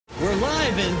We're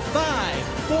live in 5,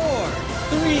 4,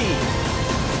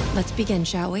 3. Let's begin,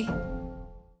 shall we?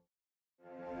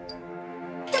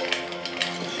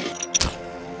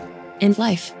 In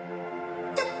life,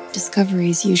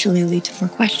 discoveries usually lead to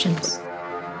more questions.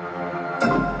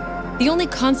 The only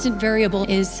constant variable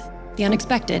is the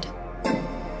unexpected.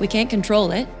 We can't control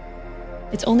it.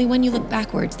 It's only when you look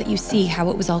backwards that you see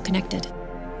how it was all connected.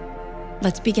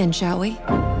 Let's begin, shall we?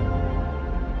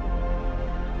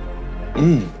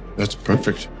 That's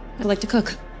perfect. I like to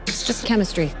cook. It's just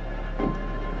chemistry.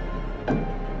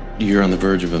 You're on the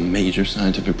verge of a major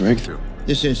scientific breakthrough.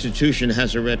 This institution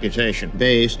has a reputation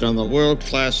based on the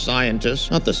world-class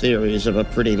scientists, not the theories of a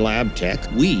pretty lab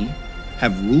tech. We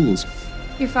have rules.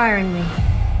 You're firing me.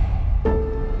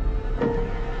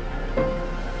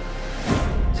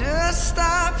 Just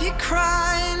stop your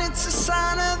crying, it's a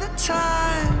sign of the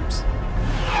times.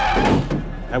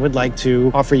 I would like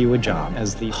to offer you a job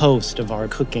as the host of our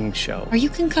cooking show. Are you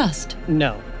concussed?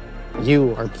 No.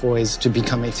 You are poised to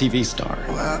become a TV star.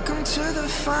 Welcome to the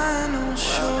final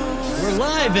show. We're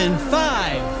live in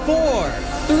 5, 4,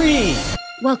 3.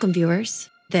 Welcome, viewers.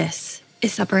 This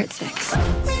is Supper at 6. Do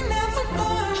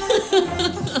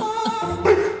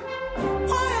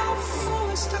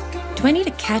I need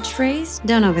a catchphrase?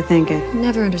 Don't overthink it.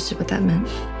 Never understood what that meant.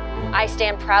 I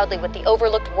stand proudly with the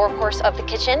overlooked workhorse of the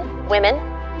kitchen, women,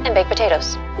 and baked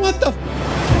potatoes. What the?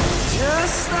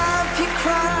 Just stop your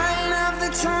crying of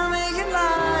the time of your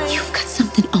life. You've got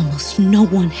something almost no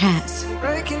one has.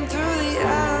 Breaking through the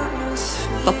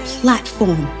atmosphere. A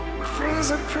platform.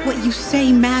 What you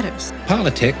say matters.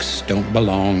 Politics don't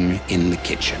belong in the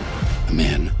kitchen. A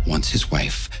man wants his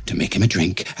wife to make him a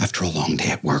drink after a long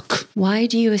day at work. Why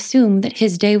do you assume that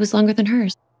his day was longer than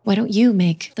hers? Why don't you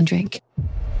make them drink?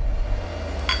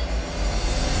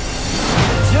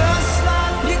 Just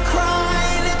stop your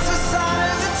crying, it's a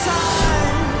sign of the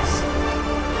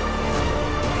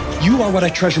times. You are what I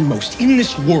treasure most in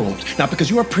this world. Not because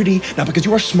you are pretty, not because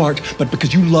you are smart, but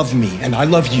because you love me and I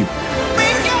love you. We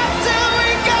got to.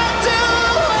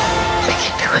 I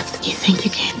can do it. You think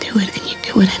you can't do it, and you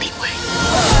do it anyway.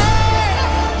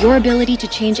 Your ability to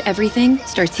change everything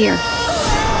starts here.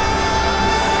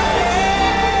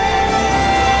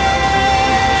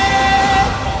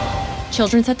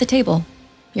 Children set the table.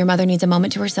 Your mother needs a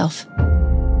moment to herself.